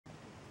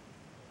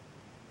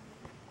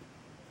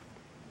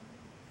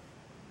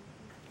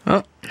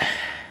Well,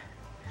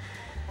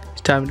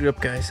 it's time to get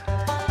up, guys.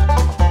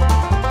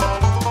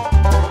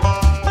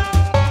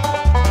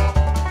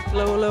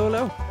 Hello, hello,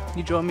 hello.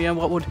 You join me on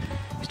what would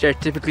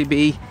typically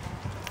be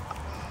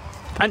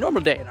a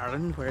normal day in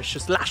Ireland, where it's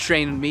just lash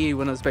raining me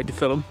when I was about to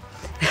film.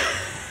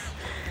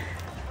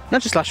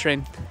 Not just lash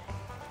rain,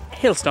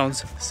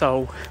 hailstones.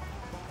 So,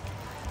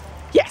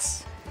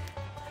 yes,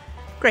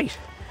 great.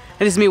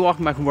 And this is me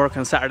walking back from work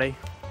on Saturday.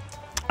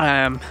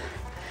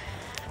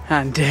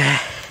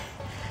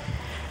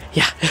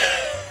 Yeah.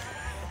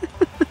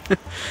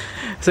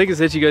 So like I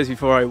said to you guys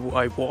before,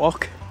 I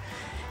walk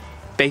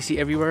basically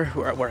everywhere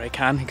where I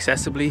can,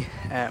 accessibly,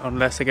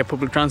 unless I get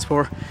public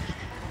transport.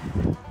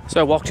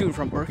 So I walk to and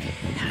from work,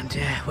 and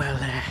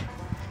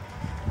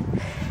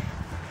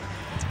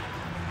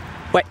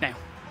wet now.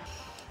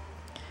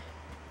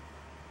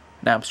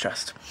 Now I'm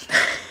stressed.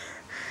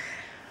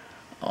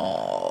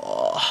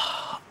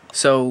 Oh.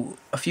 So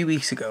a few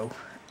weeks ago,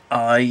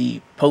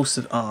 I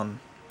posted on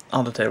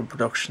the Table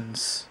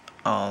Productions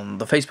on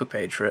the Facebook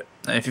page for it.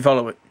 And if you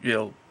follow it,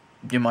 you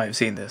might have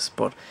seen this,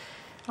 but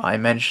I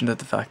mentioned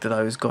the fact that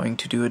I was going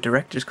to do a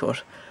director's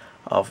cut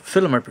of a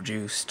film I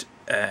produced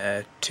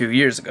 2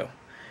 years ago,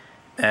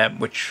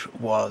 which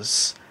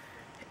was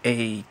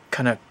a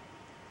kind of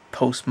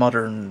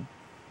postmodern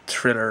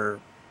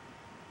thriller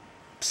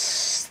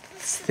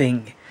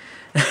thing.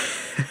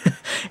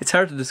 It's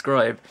hard to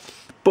describe,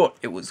 but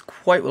it was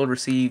quite well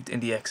received in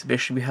the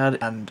exhibition we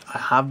had, and I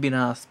have been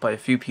asked by a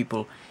few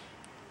people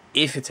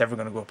if it's ever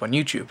going to go up on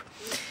YouTube.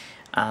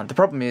 And the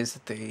problem is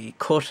that the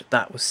cut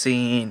that was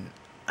seen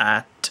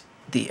at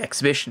the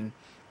exhibition,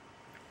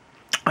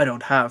 I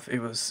don't have. It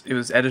was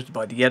edited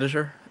by the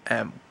editor,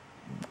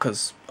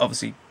 because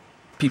obviously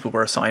people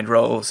were assigned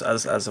roles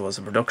as there was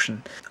a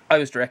production. I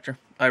was director,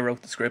 I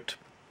wrote the script.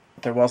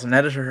 There was an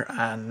editor,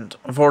 and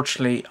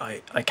unfortunately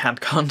I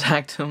can't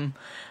contact him.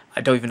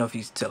 I don't even know if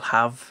you still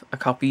have a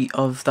copy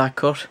of that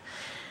cut.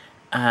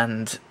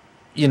 And,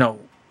 you know,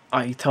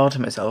 I thought to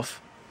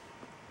myself,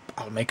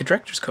 I'll make a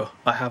director's cut.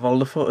 I have all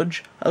the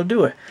footage, I'll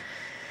do it.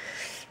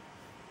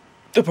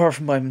 Apart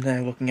from I'm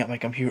now looking at my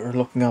computer,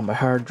 looking on my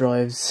hard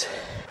drives,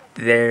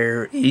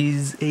 there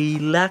is a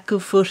lack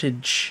of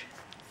footage.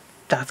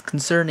 That's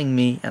concerning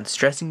me and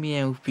stressing me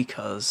out,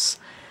 because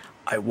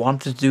I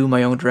wanted to do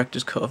my own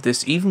director's cut of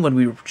this even when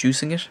we were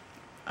producing it.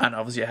 And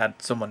obviously I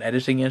had someone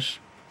editing it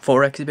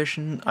for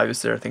exhibition. I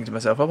was there thinking to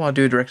myself, I want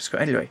to do a director's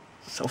cut anyway.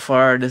 So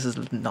far this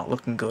is not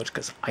looking good,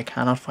 because I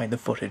cannot find the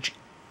footage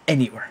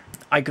anywhere.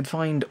 I could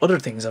find other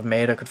things I've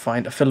made. I could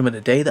find a film in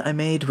a day that I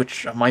made,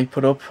 which I might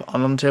put up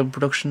on Table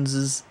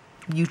Productions'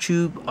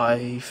 YouTube.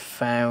 I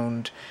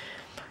found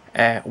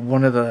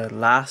one of the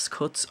last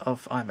cuts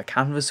of I'm a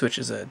Canvas, which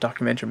is a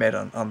documentary made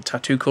on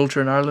tattoo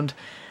culture in Ireland.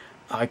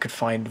 I could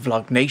find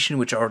Vlog Nation,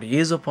 which already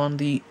is up on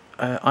the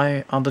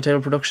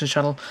Table Productions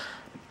channel.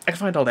 I could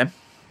find all them.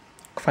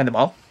 I could find them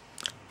all,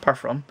 apart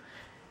from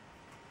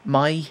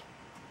my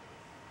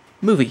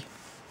movie.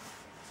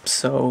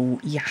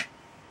 So yeah.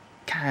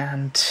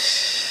 I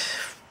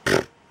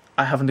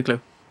haven't a clue.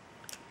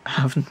 I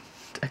haven't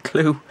a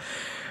clue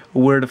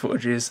where the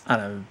footage is,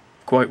 and I'm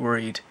quite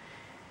worried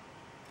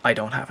I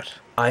don't have it.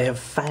 I have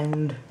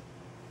found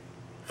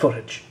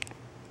footage.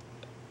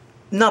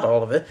 Not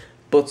all of it,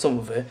 but some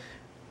of it.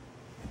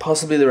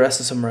 Possibly the rest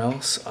is somewhere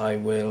else. I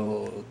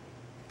will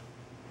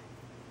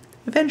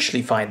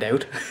eventually find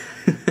out.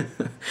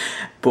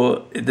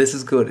 But this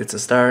is good. It's a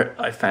start.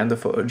 I found the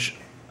footage.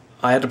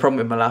 I had a problem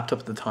with my laptop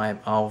at the time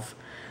of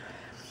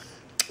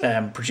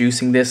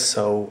producing this,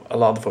 so a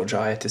lot of the footage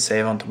I had to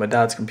save onto my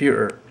dad's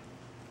computer.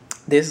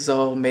 This is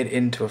all made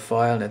into a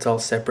file, and it's all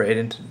separated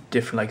into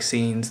different like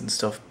scenes and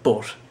stuff,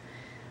 but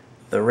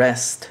the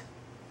rest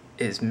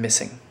is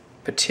missing,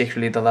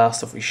 particularly the last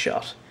stuff we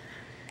shot.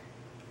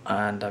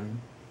 And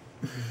I'm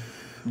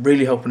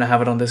really hoping to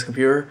have it on this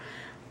computer.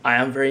 I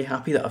am very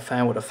happy that I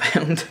found what I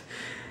found,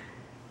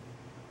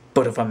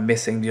 but if I'm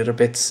missing the other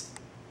bits,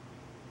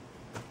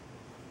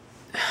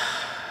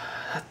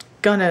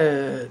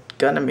 Gonna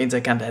means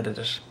I can't edit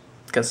it,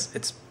 because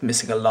it's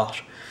missing a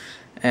lot,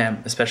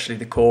 especially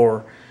the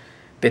core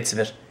bits of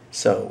it.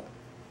 So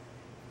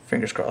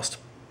fingers crossed.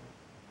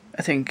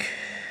 I think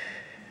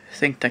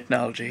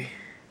technology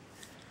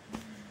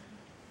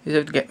is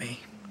out to get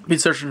me. I've been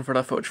searching for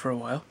that footage for a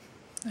while,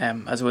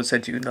 as I would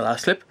said to you in the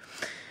last clip.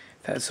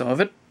 Found some of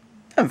it,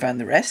 haven't found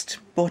the rest,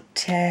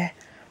 but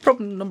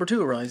problem number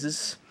 2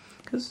 arises,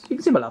 because you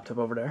can see my laptop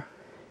over there.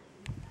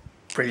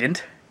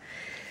 Brilliant.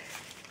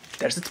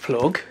 There's its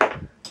plug.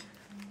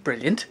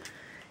 Brilliant.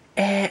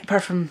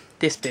 Apart from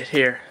this bit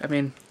here, I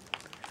mean,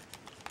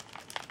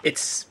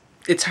 it's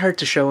hard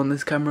to show on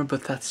this camera,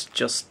 but that's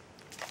just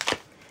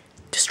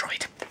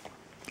destroyed.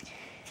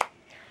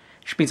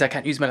 Which means I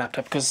can't use my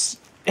laptop because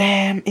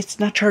it's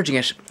not charging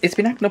it. It's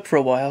been acting up for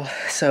a while,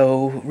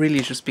 so really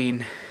it's just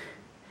been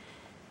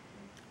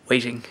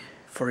waiting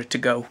for it to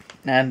go.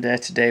 And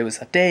today was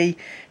that day,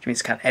 which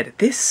means I can't edit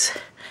this.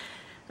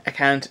 I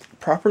can't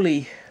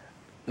properly,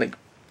 like,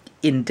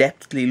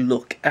 in-depthly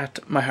look at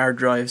my hard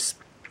drives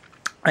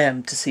I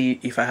am to see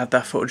if I have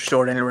that footage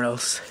stored anywhere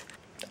else.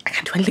 I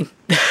can't do anything.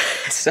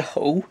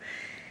 So,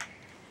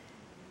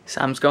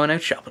 Sam's going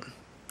out shopping.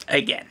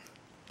 Again.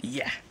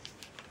 Yeah.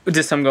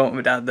 This time I'm going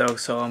with my dad though,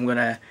 so I'm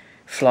gonna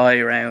fly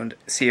around,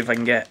 see if I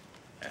can get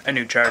a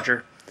new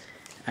charger.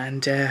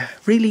 And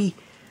really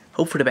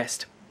hope for the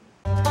best.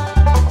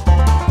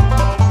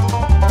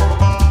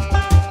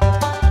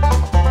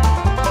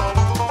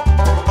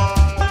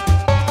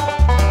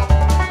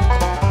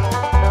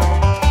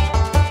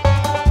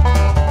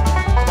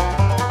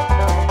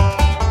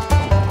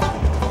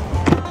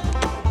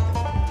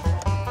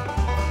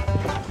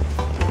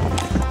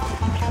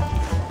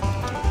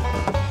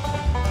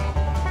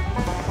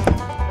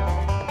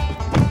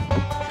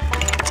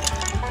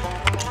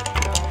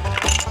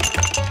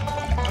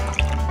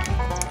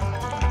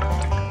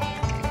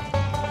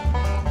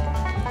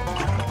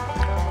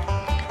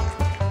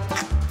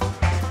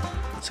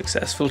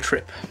 Successful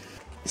trip.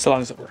 So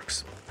long as it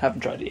works.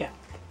 Haven't tried it yet.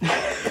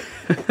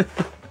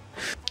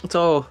 It's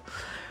all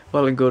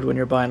well and good when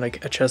you're buying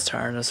like a chest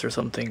harness or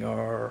something,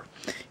 or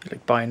you're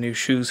like buying new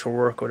shoes for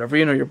work or whatever.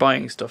 You know, you're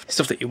buying stuff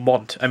that you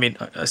want. I mean,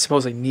 I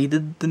suppose I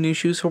needed the new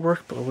shoes for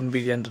work, but it wouldn't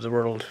be the end of the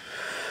world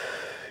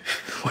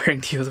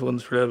wearing the other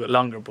ones for a little bit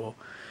longer. But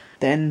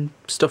then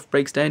stuff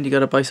breaks down, you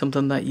gotta buy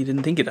something that you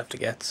didn't think you'd have to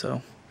get,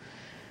 so.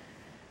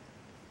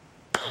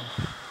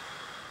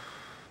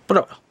 But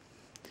oh well.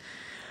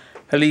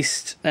 At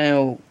least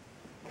now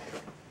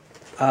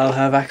I'll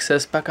have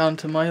access back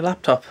onto my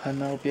laptop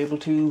and I'll be able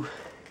to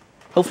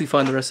hopefully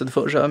find the rest of the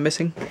footage that I'm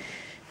missing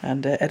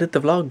and edit the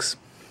vlogs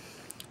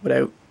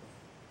without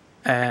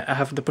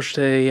having to push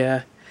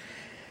the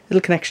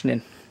little connection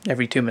in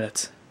every 2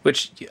 minutes,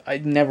 which I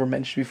never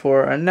mentioned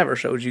before and never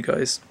showed you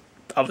guys,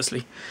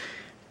 obviously,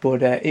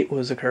 but it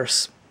was a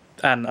curse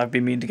and I've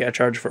been meaning to get a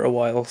charger for a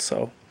while,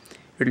 so it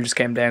really just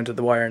came down to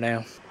the wire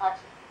now.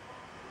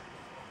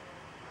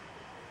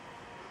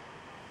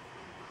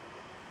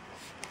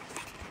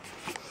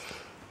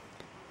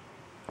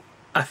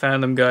 I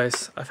found them,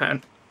 guys. I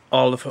found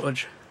all the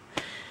footage.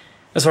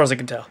 As far as I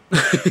can tell.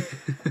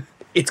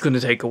 It's going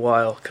to take a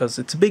while because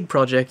it's a big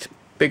project,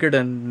 bigger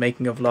than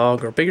making a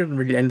vlog or bigger than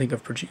really anything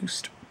I've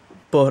produced.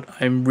 But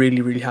I'm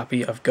really, really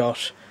happy I've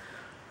got,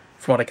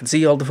 from what I can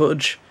see, all the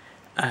footage.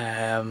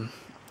 And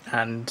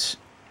I'm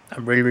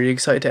really, really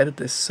excited to edit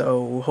this.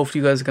 So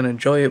hopefully you guys are going to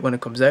enjoy it when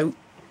it comes out.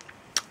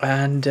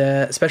 And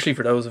especially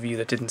for those of you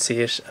that didn't see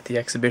it at the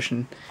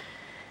exhibition,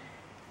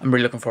 I'm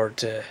really looking forward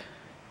to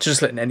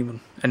just letting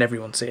anyone and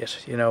everyone see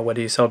it, you know, whether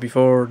you saw it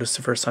before or just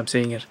the first time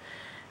seeing it.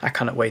 I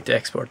cannot wait to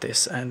export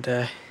this and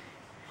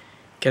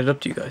get it up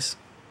to you guys.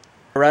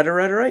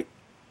 Alright.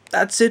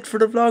 That's it for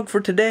the vlog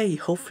for today.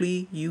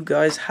 Hopefully you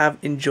guys have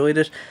enjoyed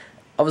it.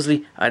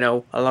 Obviously, I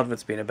know a lot of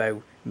it's been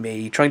about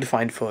me trying to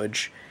find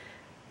footage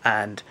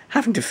and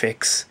having to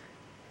fix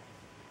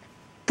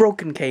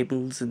broken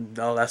cables and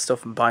all that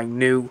stuff and buying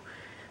new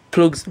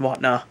plugs and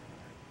whatnot.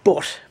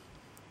 But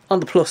on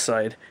the plus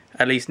side,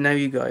 at least now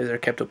you guys are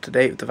kept up to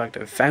date with the fact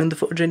that I've found the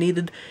footage I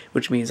needed,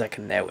 which means I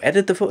can now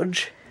edit the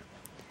footage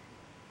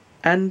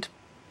and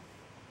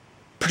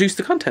produce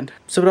the content.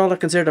 So with all that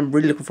considered, I'm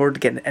really looking forward to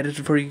getting it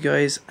edited for you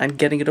guys and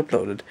getting it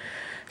uploaded.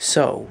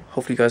 So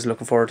hopefully you guys are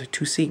looking forward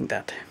to seeing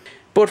that.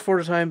 But for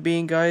the time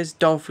being, guys,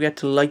 don't forget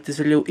to like this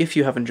video if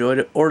you have enjoyed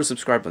it, or the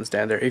subscribe button's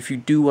down there if you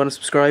do want to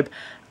subscribe,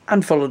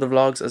 and follow the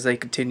vlogs as they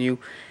continue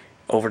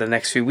over the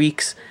next few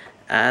weeks,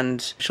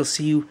 and I shall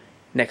see you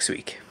next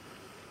week.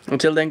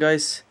 Until then,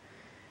 guys,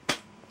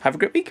 have a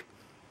great week.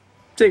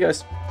 See you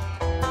guys.